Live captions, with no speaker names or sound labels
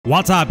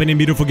What's happening,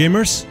 beautiful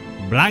gamers?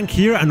 Blank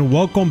here and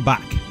welcome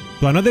back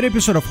to another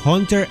episode of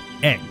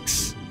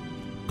HunterX,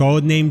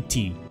 codename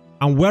T.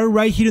 And we're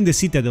right here in the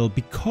Citadel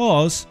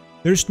because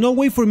there's no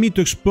way for me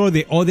to explore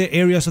the other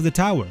areas of the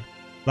tower.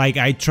 Like,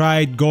 I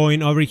tried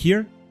going over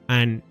here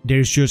and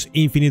there's just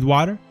infinite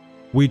water.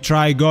 We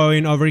tried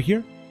going over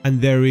here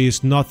and there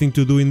is nothing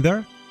to do in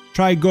there.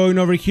 Try going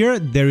over here,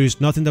 there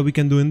is nothing that we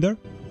can do in there.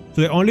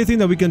 So the only thing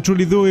that we can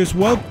truly do is,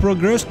 well,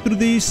 progress through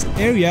this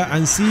area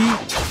and see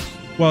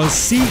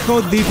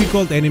how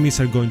difficult enemies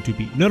are going to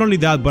be. Not only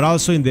that, but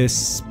also in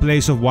this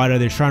place of water,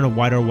 the shrine of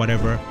water or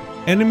whatever,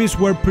 enemies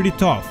were pretty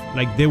tough.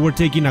 Like, they were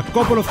taking a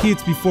couple of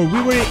hits before we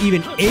were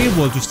even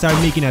able to start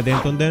making a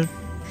dent on them.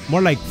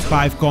 More like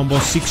 5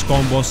 combos, 6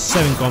 combos,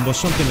 7 combos,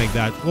 something like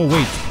that. Oh,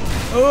 wait.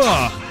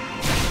 Ugh.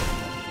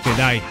 Okay,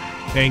 die.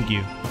 Thank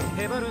you.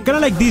 Kinda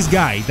like this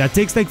guy that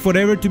takes like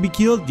forever to be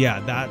killed. Yeah,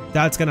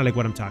 that's kinda like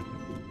what I'm talking about.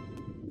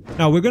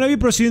 Now, we're gonna be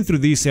proceeding through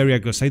this area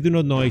because I do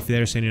not know if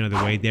there's any other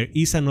way. There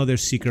is another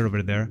secret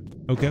over there.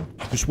 Okay,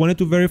 just wanted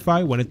to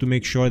verify, wanted to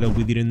make sure that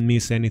we didn't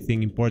miss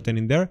anything important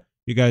in there.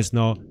 You guys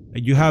know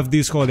that you have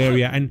this whole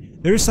area, and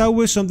there's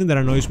always something that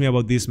annoys me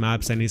about these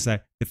maps, and it's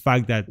like the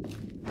fact that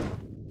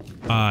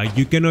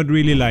you cannot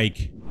really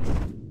like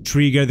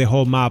trigger the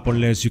whole map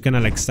unless you kind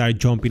of like start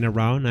jumping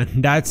around,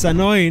 and that's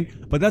annoying.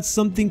 But that's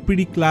something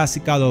pretty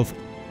classic out of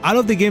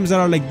the games that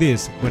are like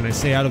this. When I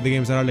say out of the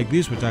games that are like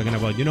this, we're talking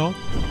about, you know,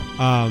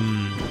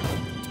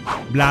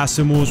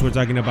 Blasphemous, we're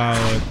talking about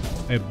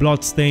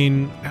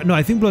Bloodstain. No,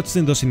 I think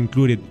Bloodstain doesn't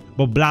include it,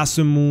 but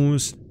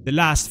Blasphemous, The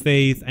Last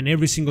Faith, and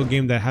every single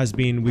game that has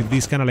been with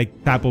this kind of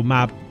like type of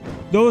map,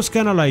 those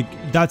kind of like,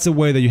 that's the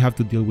way that you have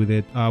to deal with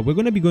it. We're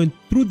gonna be going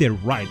through the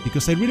right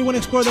because I really want to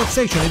explore that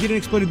section. I didn't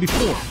explore it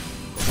before,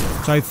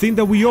 so I think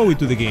that we owe it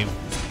to the game.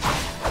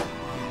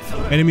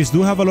 Enemies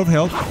do have a lot of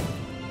health,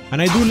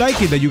 and I do like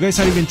it that you guys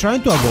are even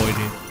trying to avoid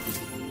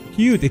it.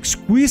 Cute,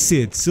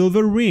 exquisite,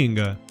 silver ring.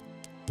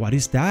 What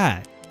is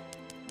that?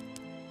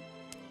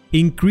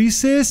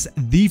 Increases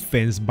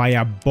defense by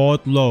a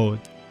boatload.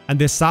 And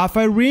the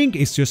sapphire ring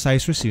is just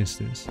ice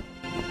resistance.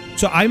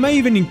 So I might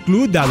even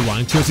include that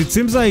one because it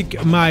seems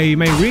like my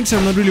rings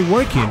are not really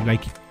working.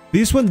 Like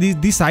this one,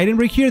 this item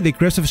right here, the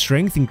Crest of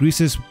Strength,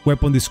 increases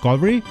weapon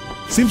discovery,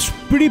 seems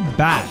pretty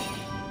bad.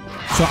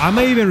 So I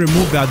might even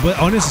remove that, but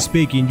honestly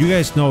speaking, you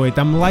guys know it,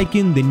 I'm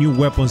liking the new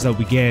weapons that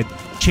we get,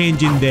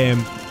 changing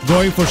them,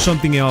 going for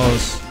something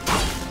else.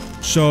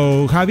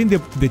 So having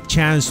the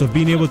chance of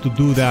being able to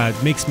do that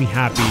makes me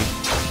happy.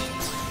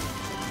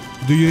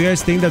 Do you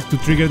guys think that to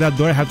trigger that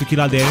door I have to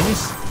kill all the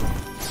enemies?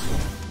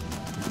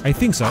 I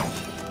think so.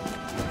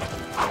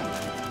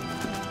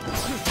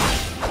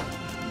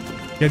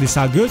 Yeah, this is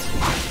all good.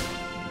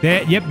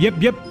 There, yep,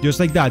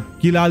 just like that.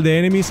 Kill all the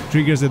enemies,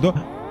 triggers the door.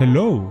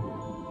 Hello.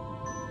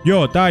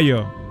 Yo,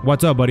 Taiyo.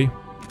 What's up, buddy?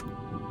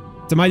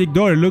 It's a magic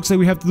door. It looks like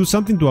we have to do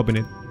something to open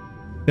it.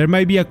 There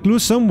might be a clue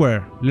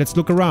somewhere. Let's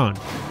look around.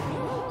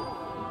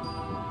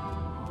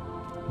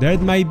 There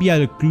might be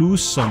a clue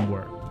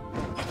somewhere.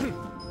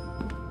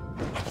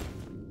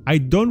 I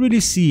don't really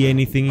see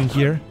anything in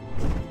here.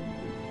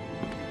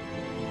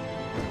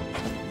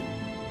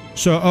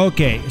 So,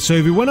 okay. So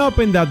if we want to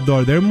open that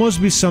door, there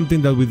must be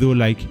something that we do.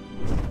 Like,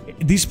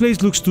 this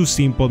place looks too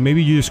simple.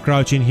 Maybe you just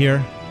crouch in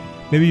here.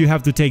 Maybe you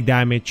have to take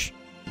damage.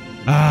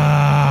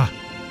 Ah,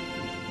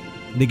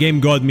 the game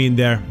got me in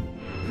there.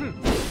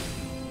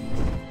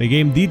 The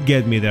game did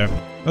get me there.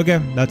 Okay,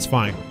 that's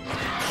fine.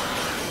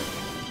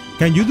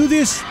 Can you do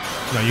this?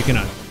 No, you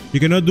cannot.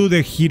 You cannot do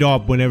the heat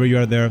up whenever you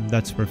are there.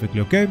 That's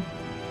perfectly okay.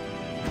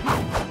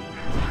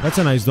 That's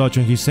a nice dodge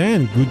on his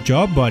end. Good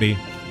job, buddy.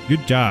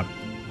 Good job.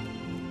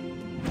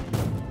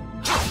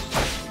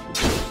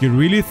 You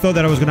really thought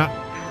that I was gonna...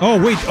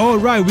 Oh, wait. Oh,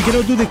 right. We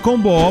cannot do the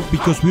combo up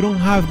because we don't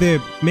have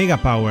the mega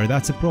power.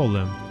 That's a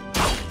problem.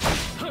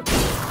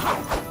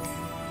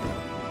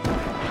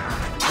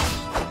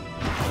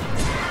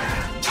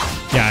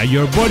 Yeah,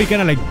 your body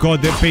kind of like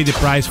pay the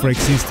price for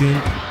existing.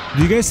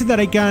 Do you guys see that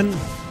I can?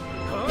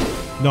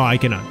 No, I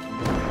cannot.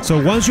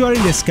 So once you are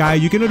in the sky,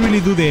 you cannot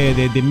really do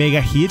the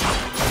mega hit,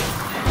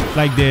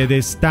 like the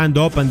stand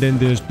up and then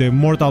there's the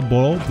mortal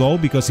blow,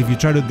 because if you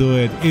try to do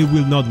it, it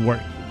will not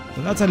work.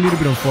 So that's a little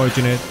bit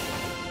unfortunate.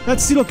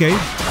 That's still okay.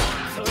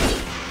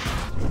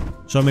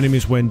 Some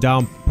enemies went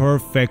down.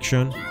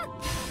 Perfection.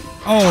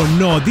 Oh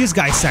no, these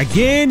guys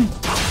again.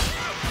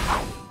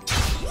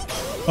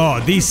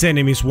 Oh, these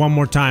enemies one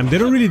more time. They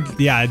don't really...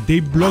 Yeah, they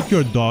block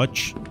your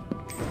dodge,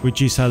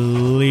 which is a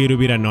little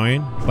bit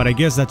annoying, but I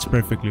guess that's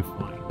perfectly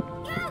fine.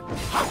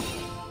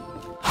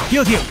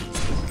 Heal.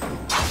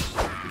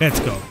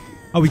 Let's go.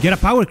 Oh, we get a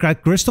power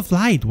crack. Crest of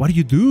Light. What do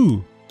you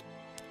do?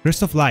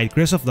 Crest of Light.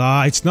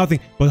 It's nothing.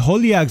 But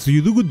Holy Axe, do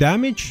you do good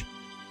damage?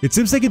 It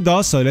seems like it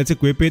does, so let's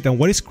equip it. And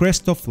what is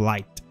Crest of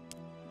Light?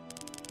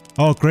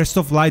 Oh, Crest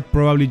of Light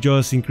probably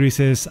just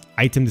increases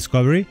item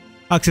discovery.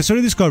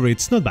 Accessory discovery.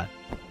 It's not bad.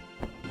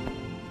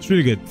 It's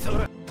really good.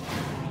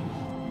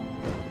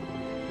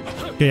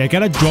 Okay, I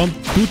gotta jump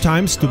 2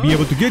 times to be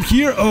able to get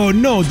here. Oh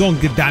no, don't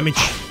get damaged.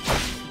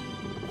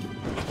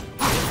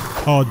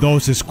 Oh,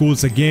 those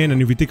schools again.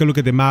 And if you take a look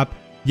at the map,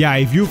 yeah,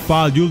 if you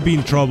fall, you'll be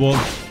in trouble.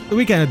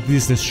 We can at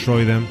least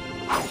destroy them.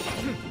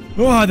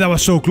 Oh, that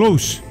was so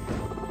close.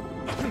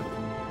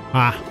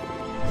 Ah.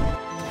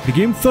 The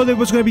game thought it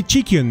was gonna be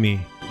cheeky on me.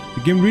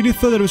 The game really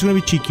thought it was gonna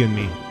be cheeky on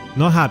me.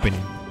 Not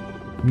happening.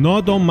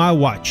 Not on my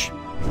watch.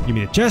 Give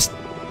me the chest.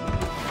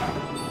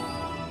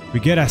 We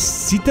get a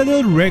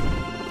Citadel wreck.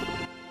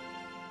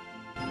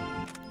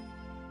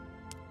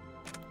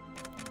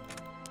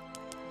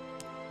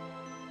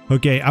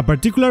 Okay, a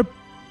particular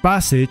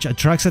passage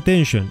attracts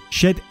attention.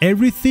 Shed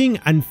everything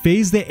and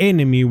face the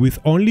enemy with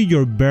only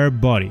your bare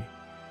body.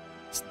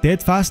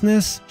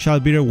 Steadfastness shall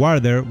be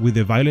rewarded with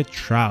the violet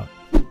shroud.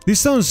 This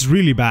sounds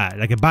really bad,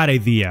 like a bad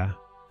idea.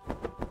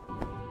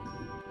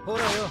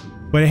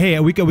 But hey,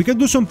 we can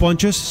do some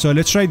punches, so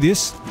let's try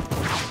this.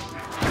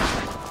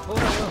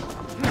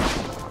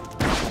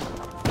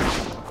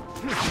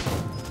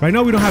 Right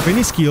now we don't have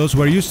any skills.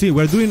 We're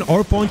doing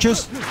our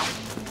punches.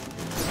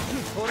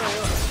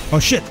 Oh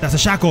shit, that's a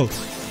shackle.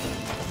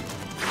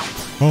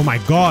 Oh my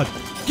god.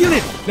 Kill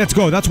it! Let's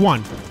go, that's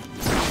one.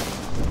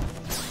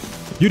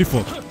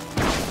 Beautiful.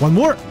 One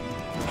more.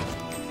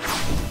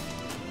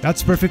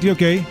 That's perfectly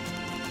okay.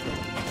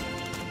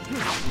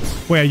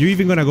 Wait, are you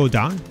even gonna go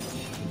down?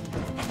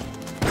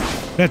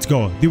 Let's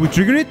go. Did we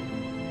trigger it?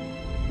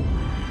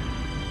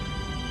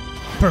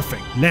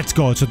 Perfect. Let's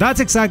go. So that's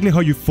exactly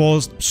how you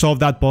solve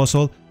that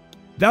puzzle.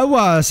 That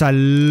was a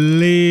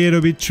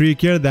little bit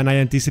trickier than I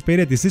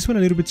anticipated. Is this one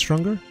a little bit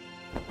stronger?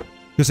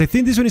 Because I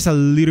think this one is a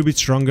little bit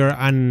stronger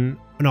and...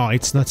 No,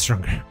 it's not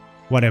stronger.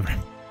 Whatever.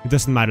 It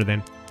doesn't matter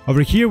then.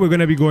 Over here, we're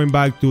going to be going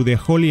back to the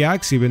Holy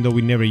Axe, even though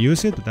we never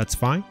use it, but that's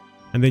fine.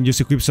 And then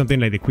just equip something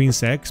like the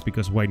Queen's Axe,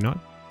 because why not?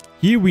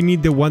 Here, we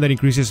need the one that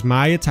increases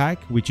my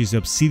attack, which is the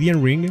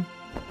Obsidian Ring.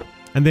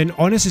 And then,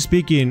 honestly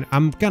speaking,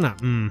 I'm gonna...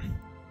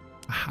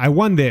 I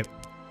want the...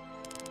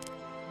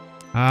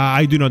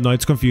 I do not know,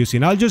 it's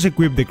confusing. I'll just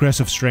equip the Crest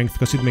of Strength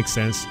because it makes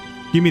sense.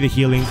 Give me the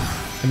healing,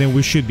 and then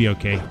we should be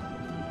okay.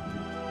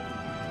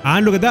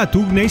 And look at that,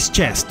 2 nice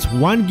chests.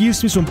 One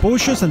gives me some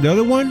potions, and the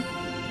other one...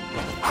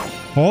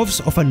 Hooves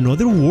of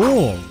Another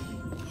World.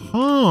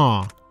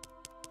 Huh.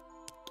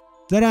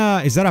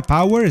 Is that a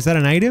power? Is that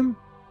an item?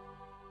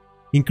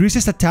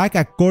 Increases attack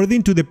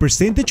according to the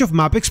percentage of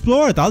map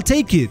explored. I'll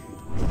take it.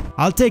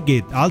 I'll take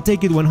it. I'll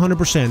take it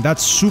 100%.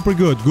 That's super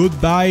good.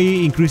 Goodbye,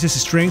 increases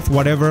strength,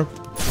 whatever.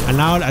 And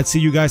now I'll see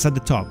you guys at the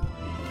top.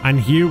 And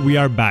here we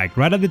are back,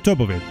 right at the top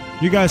of it.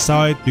 You guys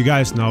saw it. You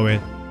guys know it.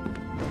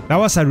 That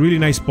was a really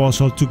nice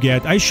puzzle to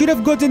get. I should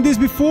have gotten this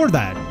before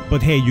that.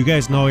 But hey, you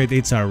guys know it.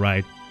 It's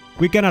alright.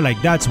 We kinda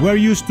like that. We're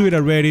used to it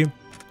already.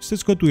 So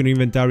let's go to an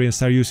inventory and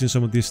start using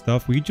some of this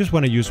stuff. We just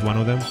want to use one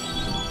of them.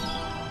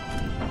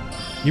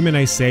 Give me a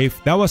nice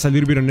save. That was a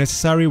little bit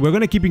unnecessary. We're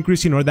gonna keep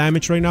increasing our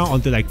damage right now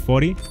until like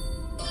 40.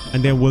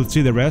 And then we'll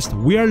see the rest.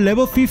 We are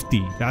level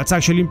 50. That's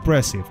actually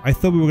impressive. I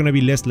thought we were gonna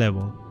be less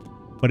level.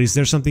 But is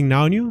there something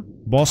now new?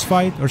 Boss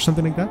fight or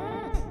something like that?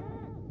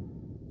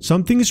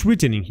 Something is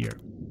written in here.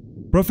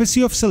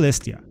 Prophecy of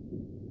Celestia.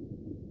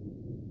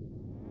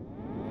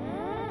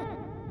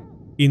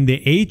 In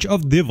the Age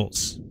of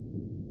Devils.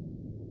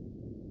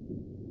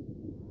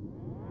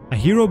 A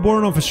hero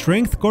born of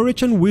strength,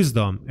 courage, and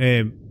wisdom.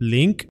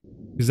 Link?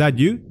 Is that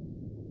you?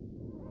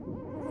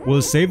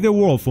 Will save the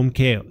world from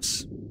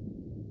chaos.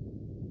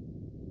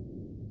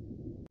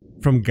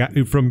 From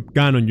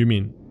Ganon, you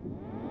mean?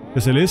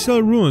 The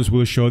celestial runes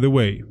will show the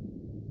way.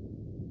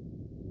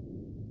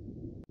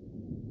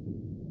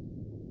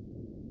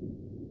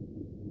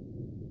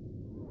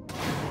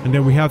 And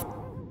then we have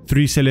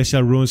 3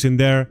 celestial runes in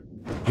there.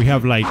 We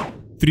have like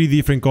 3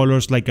 different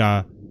colors, like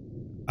a...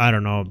 I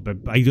don't know, but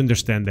I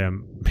understand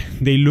them.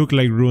 They look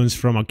like runes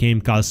from a game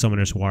called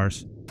Summoner's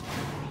Wars.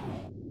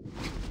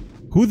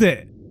 Who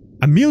the...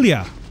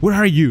 Amelia! Where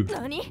are you?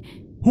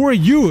 Who are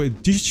you?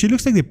 She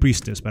looks like the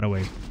priestess, by the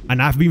way.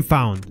 And I've been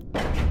found.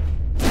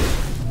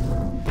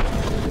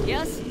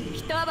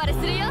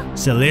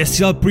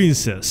 Celestial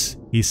Princess,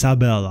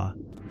 Isabella.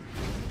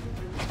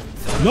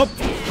 Nope.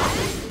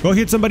 Go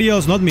hit somebody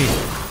else, not me.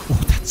 Oh,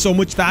 that's so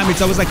much damage.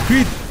 That was like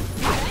crit.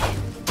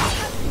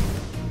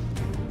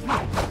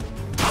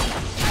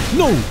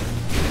 No!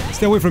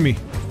 Stay away from me.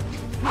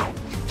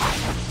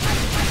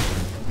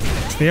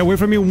 Stay away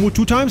from me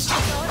 2 times.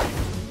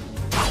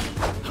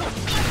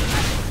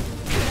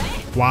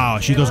 Wow,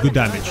 she does good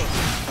damage.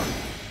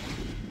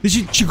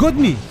 She got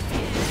me.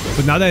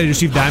 But now that I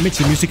receive damage,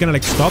 the music kinda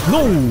like stop.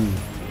 No!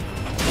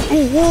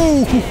 Oh,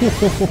 whoa!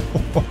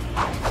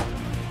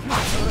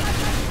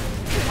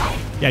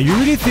 Yeah, you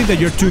really think that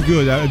you're too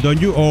good, don't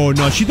you? Oh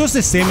no, she does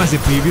the same as the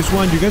previous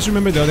one. You guys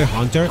remember the other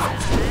hunter?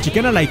 She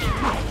kinda like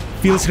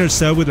fills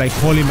herself with like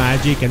holy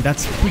magic, and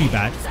that's pretty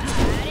bad.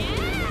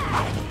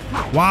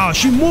 Wow,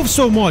 she moves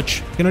so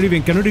much. Cannot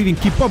even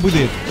keep up with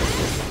it.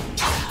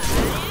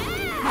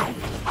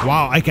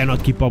 Wow, I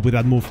cannot keep up with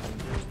that move.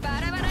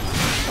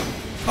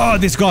 Oh,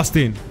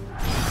 disgusting.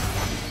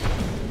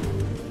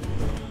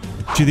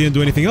 She didn't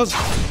do anything else.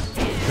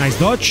 Nice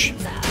dodge.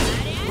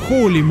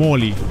 Holy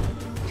moly.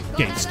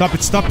 Okay, stop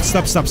it,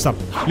 stop.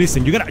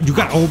 Listen, you gotta,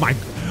 oh my,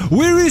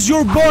 where is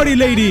your body,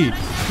 lady?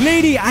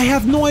 Lady, I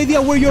have no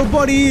idea where your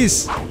body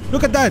is.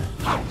 Look at that.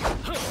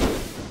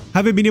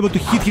 Haven't been able to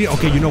hit here.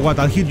 Okay, you know what?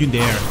 I'll hit you in the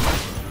air.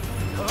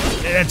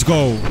 Let's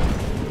go.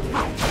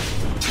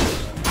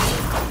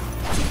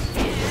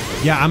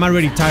 Yeah, I'm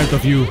already tired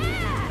of you.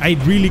 I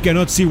really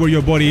cannot see where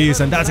your body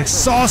is, and that's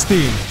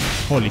exhausting.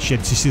 Holy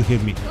shit, she still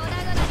hit me.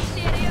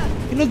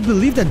 I cannot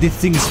believe that this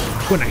thing is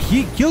gonna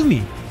kill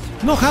me.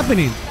 Not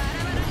happening.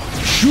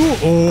 Shoo.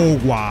 Oh,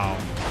 wow.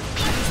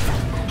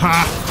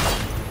 Ha.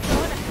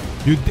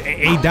 You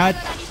ate that?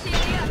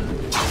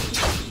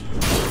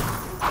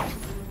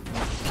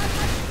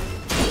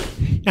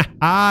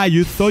 Ah,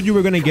 you thought you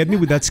were gonna get me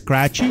with that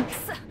scratchy?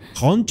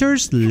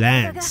 Hunter's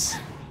Lance.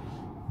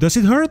 Does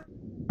it hurt?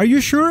 Are you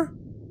sure?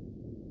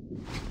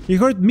 It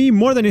hurt me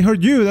more than it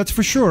hurt you, that's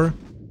for sure.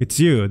 It's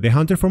you, the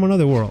hunter from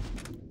another world.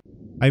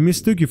 I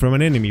mistook you from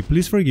an enemy,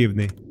 please forgive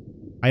me.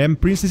 I am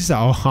Princess...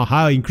 Oh,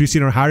 haha,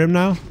 increasing our harem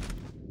now?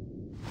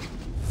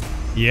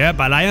 Yep,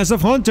 Alliance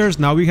of Hunters,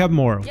 now we have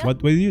more. Yep.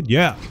 What will you...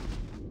 Yeah.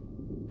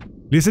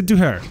 Listen to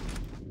her.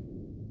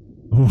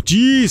 Oh,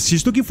 jeez,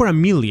 she's looking for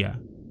Amelia.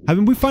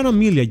 Haven't we found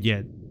Amelia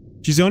yet?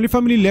 She's the only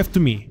family left to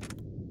me.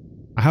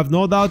 I have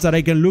no doubts that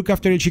I can look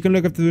after it. She can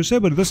look after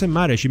herself, but it doesn't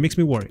matter. She makes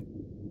me worry.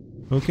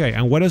 Okay,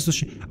 and what else does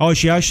she... Oh,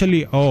 she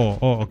actually... Oh,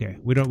 okay.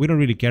 We don't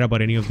really care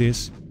about any of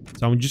this.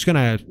 So I'm just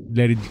gonna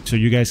let it so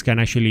you guys can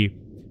actually...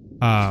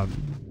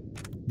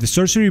 the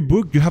sorcery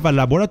book, you have a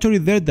laboratory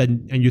there that,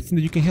 and you think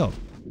that you can help.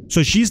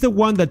 So she's the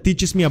one that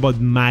teaches me about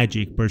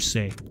magic, per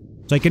se.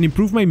 So I can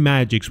improve my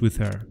magics with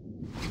her.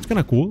 It's kind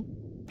of cool.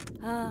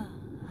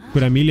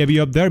 Could Amelia be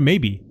up there?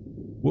 Maybe.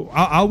 Well,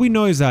 all we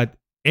know is that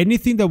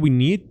anything that we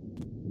need...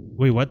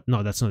 Wait, what?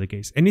 No, that's not the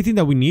case. Anything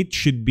that we need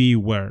should be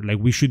where? Like,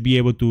 we should be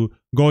able to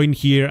go in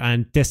here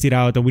and test it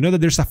out. And we know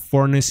that there's a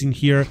furnace in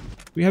here.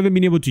 We haven't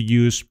been able to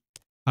use.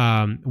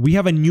 We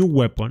have a new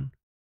weapon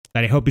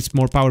that I hope is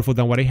more powerful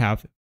than what I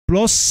have.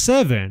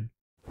 +7.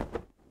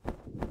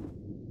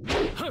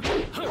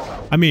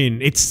 I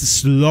mean, it's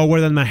slower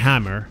than my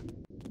hammer.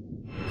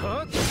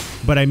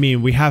 But I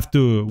mean, we have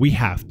to.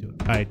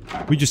 Right?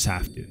 We just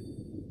have to.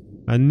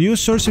 A new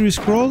sorcery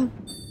scroll.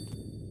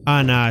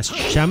 And a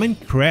shaman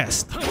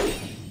crest.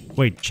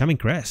 Wait, shaman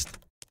crest?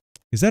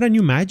 Is that a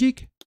new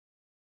magic?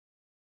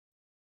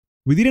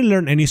 We didn't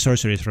learn any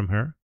sorceries from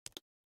her.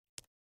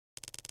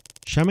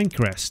 Shaman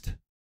crest.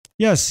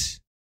 Yes.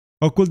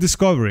 Occult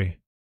discovery.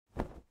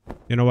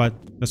 You know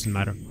what? Doesn't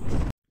matter.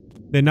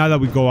 Then now that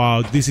we go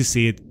out, this is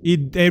it.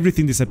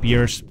 Everything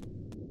disappears.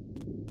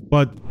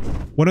 But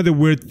one of the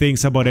weird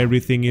things about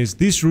everything is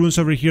these runes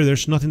over here,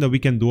 there's nothing that we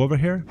can do over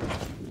here.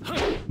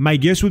 My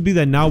guess would be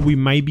that now we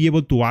might be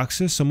able to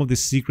access some of the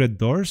secret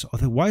doors.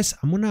 Otherwise,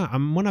 I'm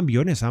gonna be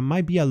honest, I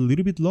might be a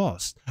little bit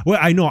lost. Well,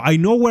 I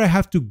know where I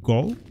have to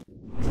go,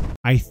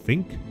 I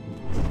think,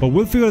 but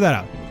we'll figure that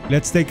out.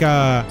 Let's make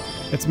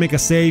a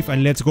save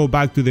and let's go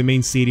back to the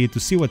main city to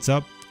see what's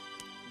up.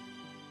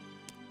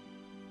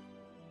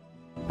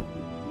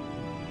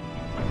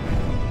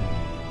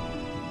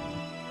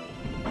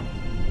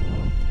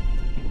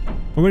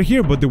 Over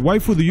here, but the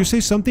waifu, do you say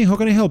something? How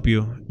can I help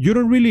you? You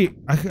don't really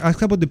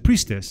ask about the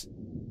priestess.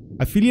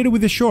 Affiliated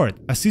with the short.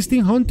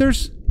 Assisting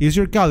hunters is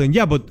your calling.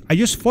 Yeah, but I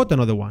just fought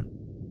another one.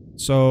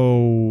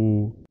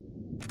 So...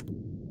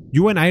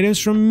 You want items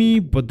from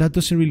me, but that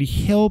doesn't really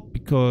help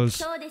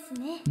because...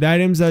 The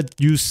items that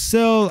you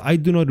sell, I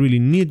do not really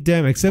need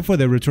them, except for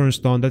the return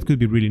stone. That could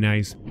be really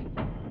nice.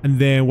 And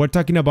then we're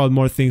talking about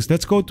more things.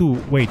 Let's go to...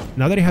 Wait,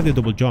 now that I have the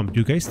double jump,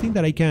 do you guys think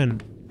that I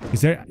can...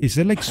 Is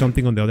there like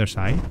something on the other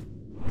side?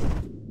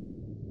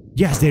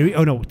 Yes, there is.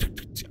 Oh no,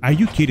 are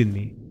you kidding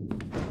me?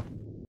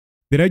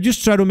 Did I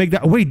just try to make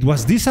that? Wait,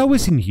 was this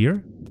always in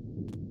here?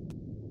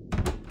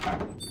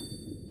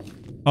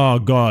 Oh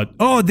god.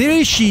 Oh,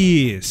 there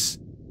she is.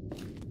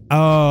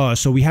 Oh,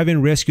 so we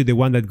haven't rescued the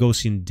one that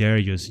goes in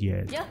there just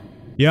yet.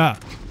 Yeah.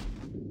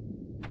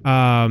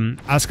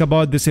 Ask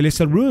about the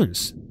celestial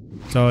runes.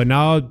 So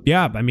now,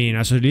 yeah, I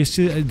mean,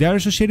 they're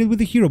associated with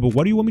the hero, but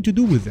what do you want me to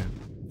do with them?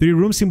 3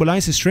 runes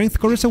symbolize strength,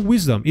 courage, and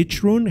wisdom.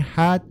 Each rune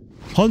had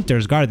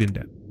hunters guarding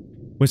them.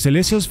 When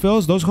Celestials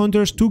fell, those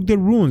hunters took the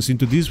runes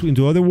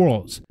into other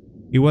worlds.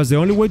 It was the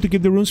only way to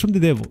keep the runes from the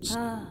devils.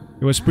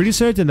 It was pretty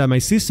certain that my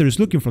sister is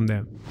looking for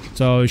them.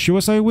 So she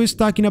was always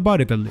talking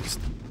about it at least.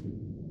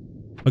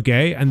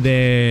 Okay, and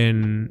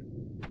then...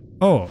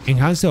 Oh,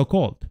 enhance the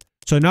occult.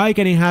 So now I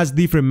can enhance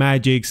different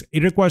magics.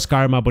 It requires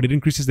karma, but it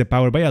increases the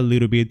power by a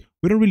little bit.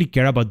 We don't really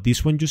care about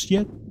this one just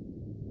yet.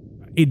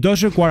 It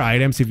does require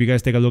items if you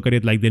guys take a look at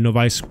it, like the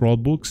novice scroll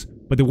books.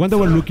 But the one that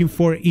we're looking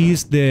for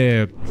is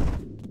the...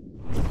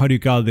 How do you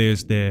call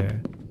this? The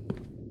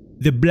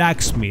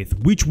blacksmith,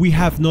 which we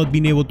have not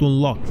been able to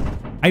unlock.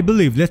 I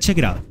believe. Let's check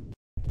it out.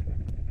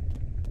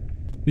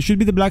 This should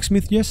be the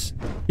blacksmith, yes?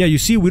 Yeah, you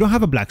see, we don't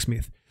have a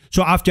blacksmith.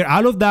 So after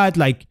all of that,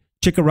 like,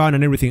 check around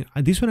and everything.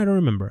 And this one I don't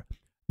remember.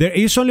 There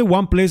is only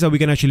one place that we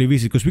can actually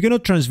visit, because we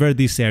cannot transfer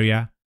this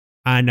area.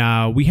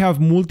 And we have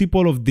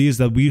multiple of these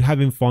that we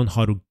haven't found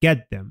how to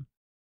get them,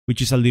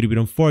 which is a little bit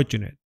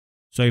unfortunate.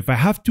 So if I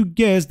have to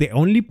guess, the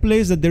only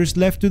place that there's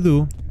left to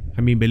do,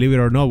 I mean, believe it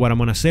or not what I'm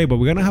gonna say, but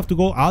we're gonna have to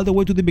go all the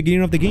way to the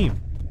beginning of the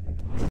game.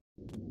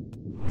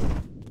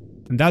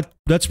 And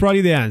that's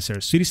probably the answer.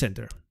 City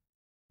center.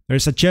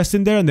 There's a chest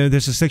in there, and then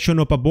there's a section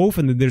up above,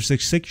 and then there's a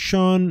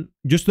section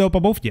just up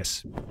above.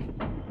 Yes.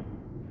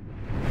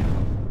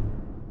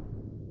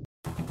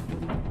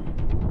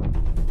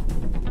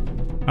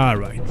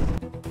 Alright.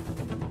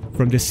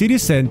 From the city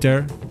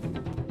center,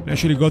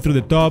 actually go through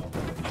the top.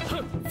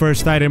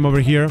 First item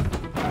over here.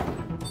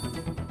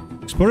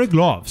 Explorer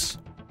gloves.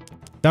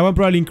 That one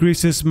probably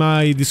increases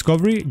my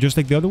discovery, just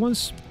like the other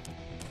ones.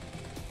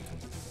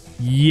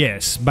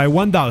 Yes, by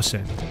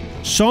 1,000.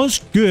 Sounds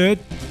good.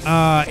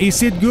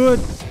 Is it good?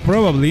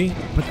 Probably.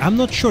 But I'm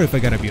not sure, if I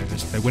gotta be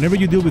honest. Like, whenever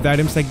you deal with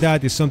items like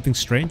that, it's something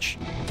strange.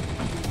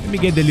 Let me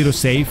get the little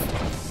save.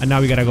 And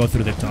now we gotta go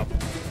through the top.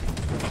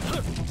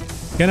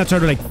 Gonna try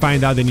to like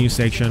find out the new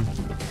section.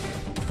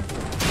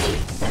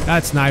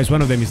 That's nice.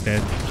 One of them is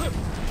dead.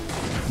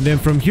 And then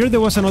from here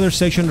there was another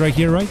section right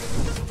here, right?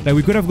 Like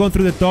we could have gone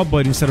through the top,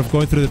 but instead of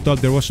going through the top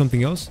there was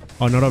something else.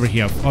 Oh, not over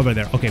here. Over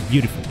there. Okay,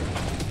 beautiful.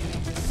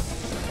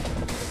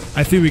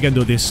 I think we can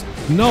do this.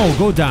 No,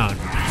 go down.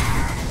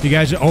 You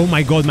guys, oh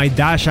my god, my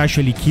dash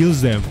actually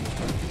kills them.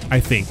 I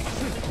think.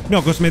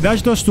 No, because my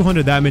dash does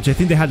 200 damage. I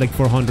think they had like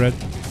 400.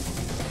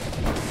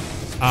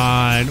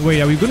 And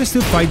wait, are we gonna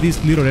still fight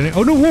this little enemy?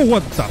 Oh no, whoa,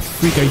 what the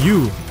freak are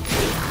you?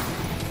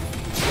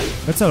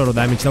 That's a lot of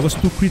damage. That was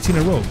 2 crits in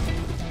a row.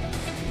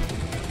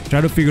 Try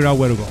to figure out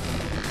where to go.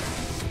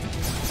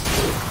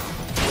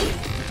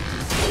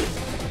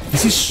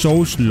 This is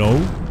so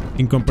slow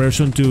in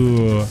comparison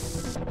to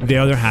the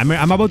other hammer.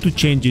 I'm about to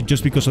change it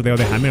just because of the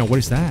other hammer. What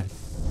is that?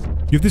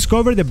 You've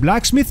discovered the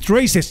blacksmith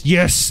traces.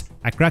 Yes!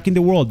 A crack in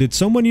the wall. Did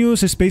someone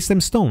use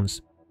space-time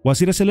stones?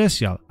 Was it a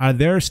celestial? Are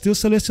there still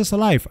celestials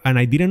alive and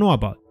I didn't know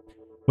about?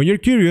 When you're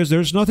curious,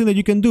 there's nothing that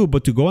you can do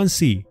but to go and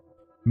see.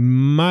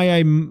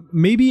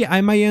 Maybe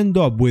I might end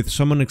up with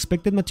some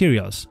unexpected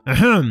materials.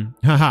 Ahem.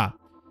 Haha.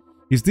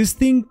 Is this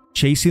thing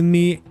chasing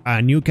me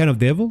a new kind of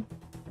devil?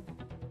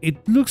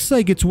 It looks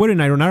like it's wearing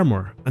iron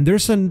armor. And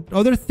there's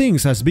other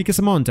things as big as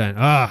a mountain.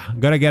 Ah,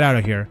 gotta get out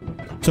of here.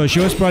 So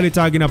she was probably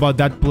talking about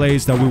that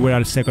place that we were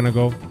at a second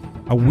ago.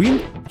 A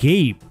wind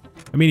cape.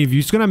 I mean, if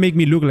it's gonna make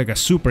me look like a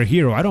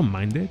superhero, I don't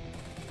mind it.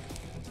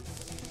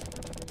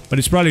 But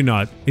it's probably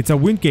not. It's a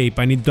wind cape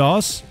and it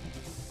does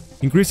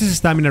increases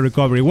stamina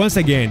recovery. Once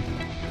again,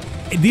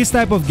 in this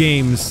type of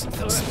games...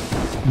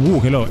 Ooh,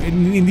 hello.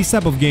 In this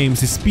type of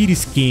games, speed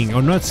is king.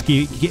 Or not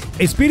speed.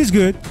 Speed is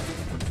good,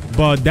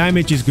 but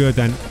damage is good.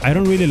 And I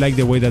don't really like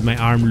the way that my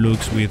arm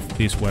looks with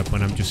this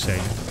weapon, I'm just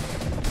saying.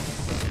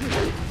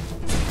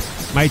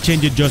 Might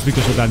change it just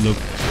because of that look.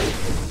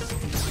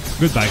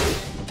 Goodbye.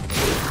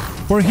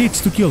 4 hits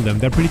to kill them.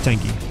 They're pretty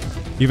tanky.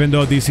 Even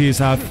though this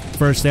is a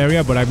first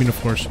area, but I mean, of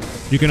course,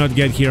 you cannot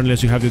get here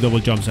unless you have the double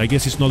jump. So I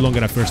guess it's no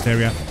longer a first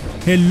area.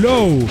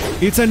 Hello!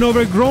 It's an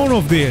overgrown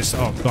of this!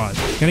 Oh god.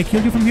 Can I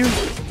kill you from here?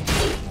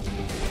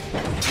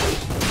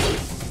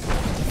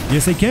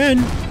 Yes, I can!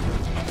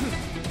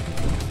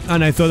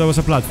 And I thought that was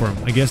a platform.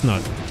 I guess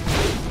not.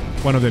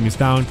 One of them is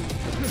down.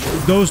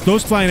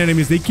 Those flying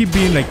enemies, they keep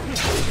being like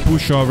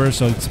pushovers,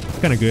 so it's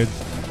kind of good.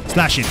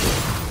 Slash it!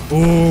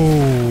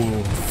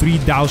 Oh!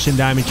 3,000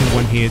 damage in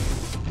 1 hit.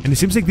 And it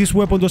seems like this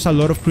weapon does a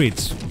lot of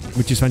crits,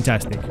 which is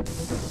fantastic.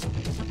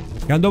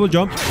 Can double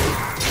jump?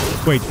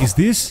 Wait, is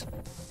this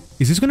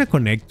gonna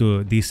connect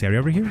to this area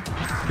over here?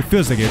 It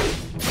feels like it.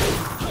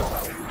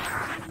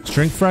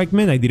 Strength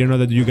fragment. I didn't know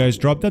that you guys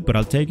dropped that, but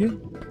I'll take it.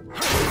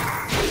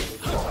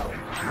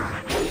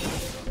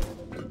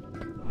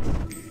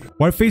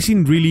 We're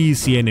facing really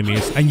easy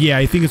enemies, and yeah,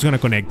 I think it's gonna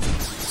connect.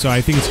 So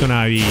I think it's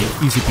gonna be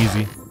easy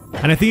peasy.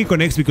 And I think it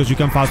connects because you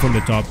can fall from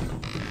the top.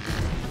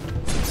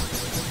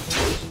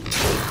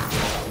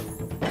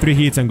 3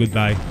 hits and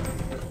goodbye.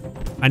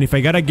 And if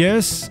I gotta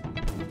guess,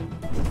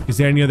 is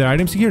there any other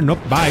items here? Nope,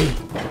 bye.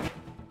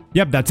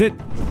 Yep, that's it.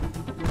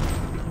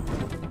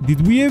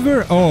 Did we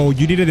ever... Oh,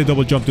 you needed a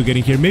double jump to get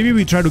in here. Maybe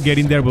we tried to get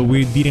in there, but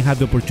we didn't have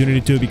the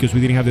opportunity to because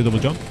we didn't have the double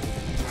jump.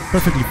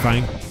 Perfectly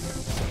fine.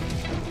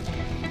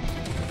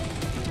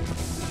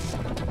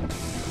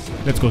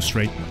 Let's go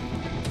straight.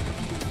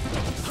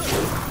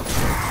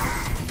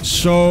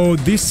 So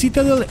this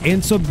citadel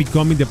ends up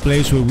becoming the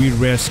place where we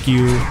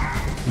rescue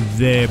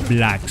the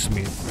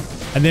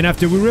blacksmith. And then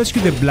after we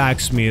rescue the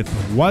blacksmith,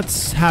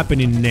 what's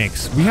happening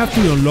next? We have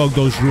to unlock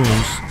those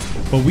rooms,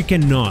 but we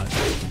cannot.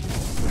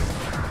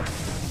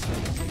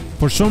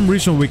 For some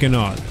reason we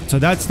cannot. So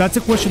that's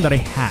a question that I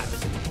have.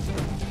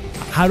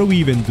 How do we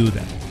even do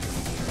that?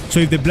 So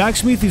if the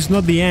blacksmith is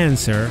not the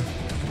answer,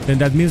 then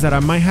that means that I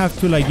might have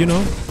to, like, you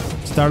know,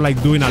 start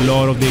like doing a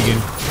lot of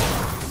digging.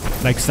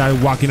 Like start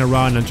walking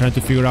around and trying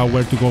to figure out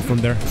where to go from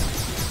there.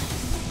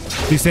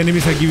 These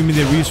enemies are giving me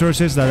the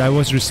resources that I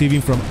was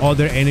receiving from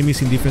other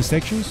enemies in different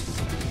sections.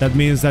 That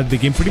means that the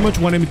game pretty much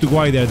wanted me to go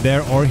either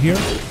there or here.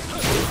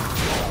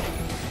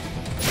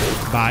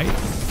 Bye.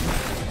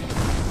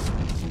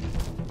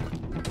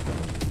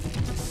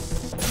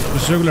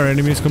 Just regular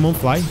enemies, come on,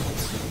 fly.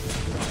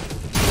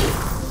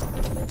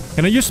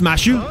 Can I just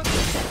smash you?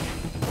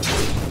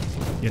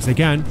 Yes, I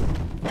can.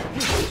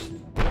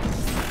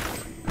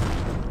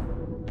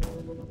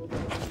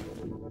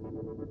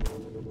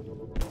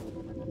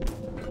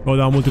 Go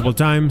down multiple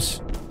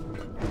times.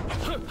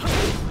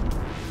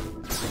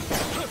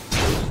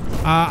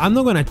 I'm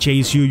not gonna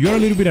chase you. You're a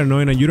little bit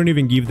annoying and you don't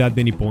even give that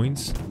many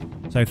points.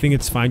 So I think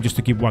it's fine just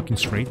to keep walking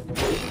straight.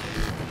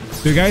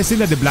 Do you guys think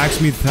that the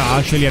blacksmith are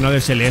actually another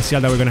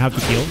celestial that we're gonna have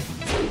to kill?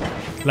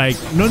 Like,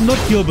 not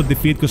kill but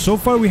defeat, because so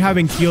far we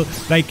haven't killed,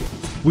 like,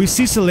 we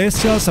see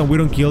celestials and we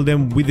don't kill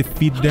them, we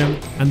defeat them,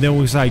 and then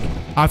it's like,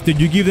 after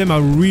you give them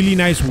a really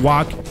nice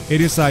whack, it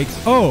is like,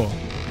 oh,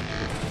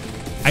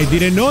 I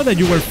didn't know that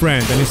you were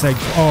friends. And it's like,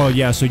 oh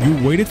yeah, so you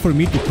waited for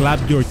me to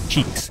clap your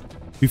cheeks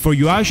before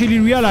you actually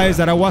realized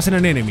that I wasn't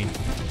an enemy.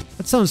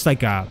 That sounds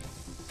like a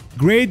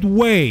great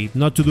way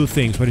not to do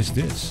things. What is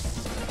this?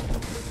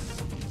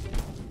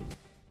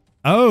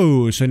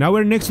 Oh, so now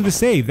we're next to the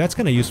save. That's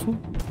kind of useful.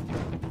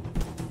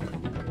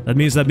 That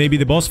means that maybe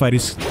the boss fight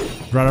is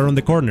right around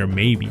the corner.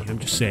 Maybe. I'm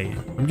just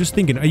saying. I'm just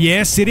thinking.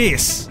 Yes, it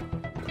is.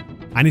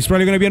 And it's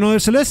probably going to be another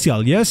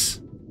celestial. Yes?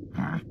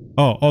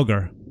 Oh,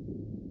 ogre.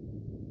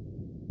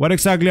 What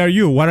exactly are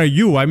you? What are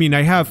you? I mean,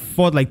 I have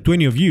fought like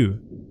 20 of you.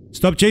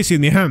 Stop chasing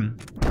me,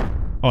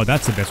 Oh,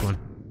 that's the best one.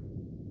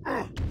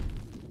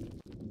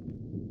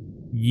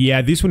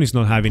 Yeah, this one is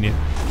not having it.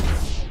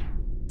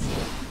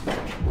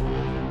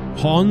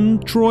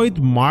 Huntroid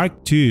Mark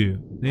II.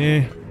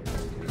 Eh.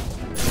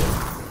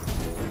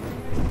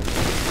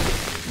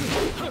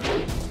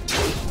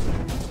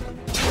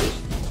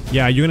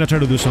 Yeah, you're gonna try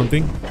to do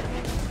something.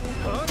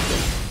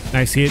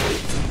 Nice hit.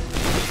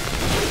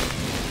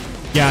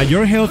 Yeah,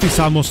 your health is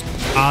almost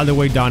all the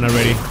way down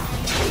already.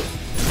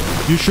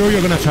 You sure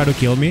you're gonna try to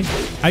kill me?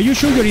 Are you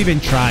sure you're even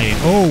trying?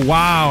 Oh,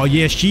 wow.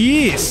 Yes,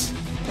 she is.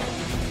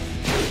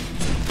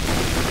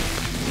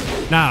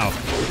 Now.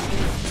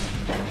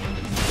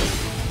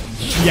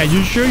 Yeah,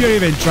 you sure you're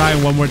even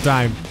trying one more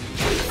time?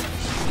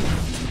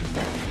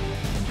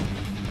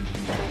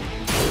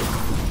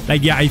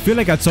 Like, yeah, I feel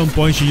like at some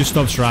point she just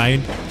stops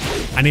trying.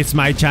 And it's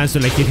my chance to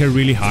like hit her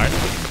really hard.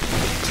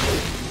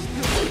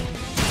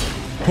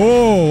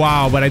 Oh,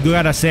 wow. But I do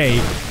gotta say,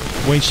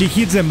 when she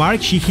hits the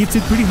mark, she hits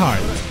it pretty hard.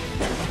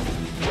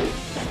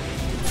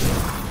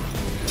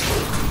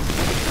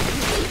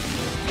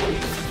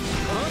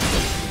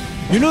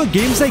 You know,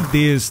 games like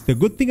this, the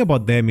good thing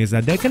about them is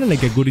that they're kind of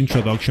like a good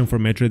introduction for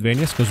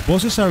Metroidvanias, because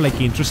bosses are like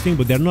interesting,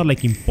 but they're not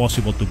like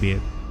impossible to beat.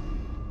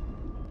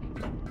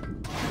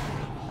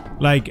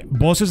 Like,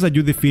 bosses that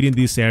you defeat in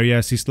these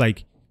areas is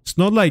like, it's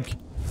not like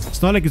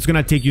it's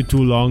gonna take you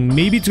too long.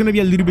 Maybe it's gonna be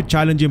a little bit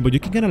challenging, but you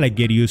can kind of like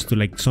get used to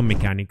like some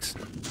mechanics.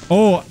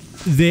 Oh,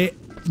 the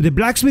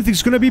blacksmith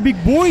is gonna be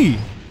big boy.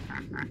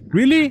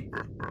 Really?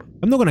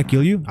 I'm not gonna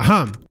kill you.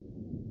 Aha.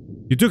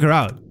 You took her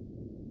out.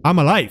 I'm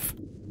alive.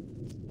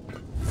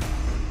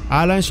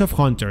 Alliance of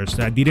Hunters.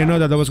 I didn't know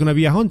that I was gonna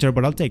be a hunter,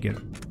 but I'll take it.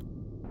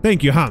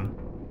 Thank you, Han.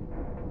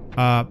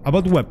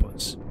 About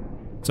weapons.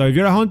 So if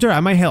you're a hunter, I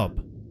might help.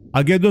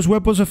 I'll get those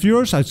weapons of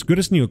yours as good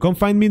as new. Come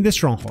find me in the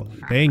stronghold.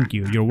 Thank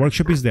you. Your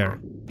workshop is there.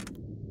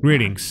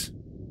 Greetings.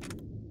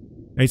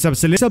 It's a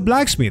celestial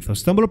blacksmith. I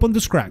stumbled upon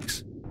those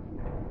cracks.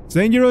 It's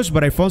dangerous,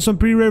 but I found some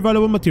pretty rare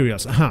valuable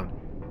materials.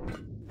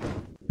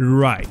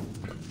 Right.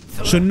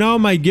 So now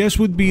my guess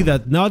would be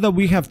that now that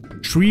we have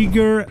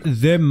triggered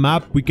the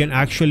map, we can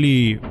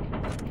actually...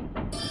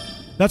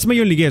 That's my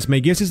only guess. My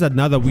guess is that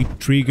now that we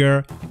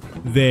trigger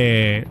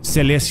the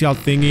celestial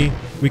thingy,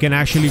 we can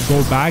actually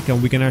go back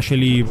and we can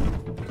actually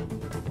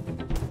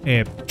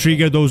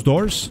trigger those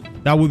doors.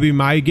 That would be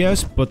my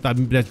guess, but at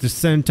the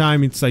same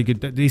time, it's like,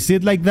 is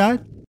it like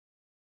that?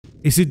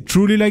 Is it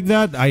truly like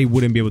that? I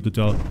wouldn't be able to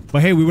tell.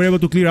 But hey, we were able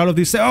to clear out of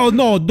this... Oh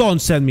no, don't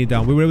send me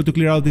down. We were able to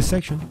clear out this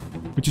section,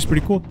 which is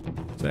pretty cool.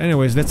 So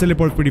anyways, let's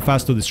teleport pretty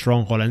fast to the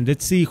stronghold and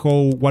let's see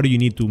what do you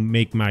need to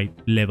make my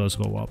levels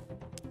go up.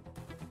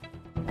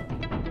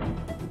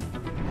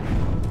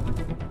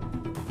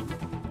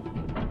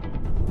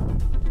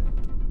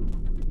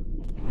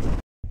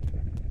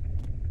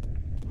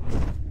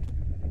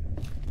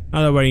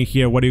 Now that we're in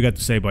here, what do you got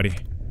to say, buddy?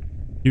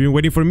 You've been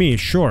waiting for me?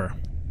 Sure.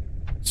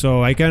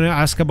 So I can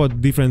ask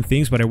about different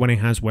things, but I want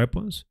enhanced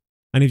weapons.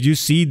 And if you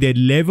see the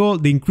level,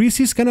 the increase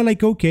is kind of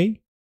like okay.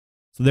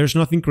 So there's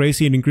nothing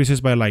crazy. It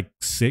increases by like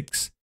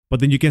 6. But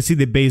then you can see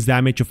the base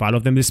damage of all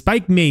of them. The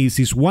spike mace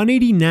is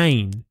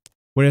 189.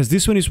 Whereas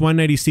this one is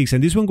 196.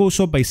 And this one goes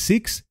up by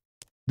 6.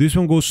 This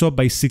one goes up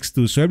by 6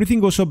 too. So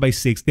everything goes up by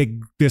 6.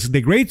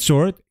 The great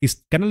sword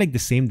is kind of like the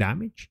same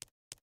damage.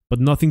 But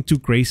nothing too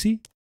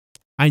crazy.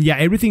 And yeah,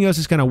 everything else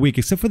is kind of weak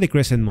except for the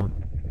crescent moon.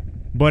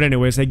 But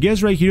anyways, I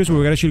guess right here is where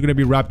we're actually going to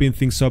be wrapping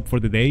things up for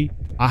the day.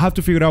 I have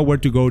to figure out where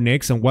to go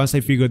next, and once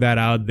I figure that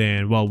out,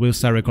 then, well, we'll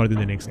start recording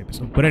the next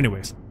episode. But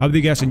anyways, I hope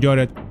you guys enjoyed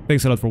it.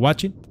 Thanks a lot for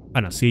watching,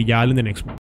 and I'll see y'all in the next one.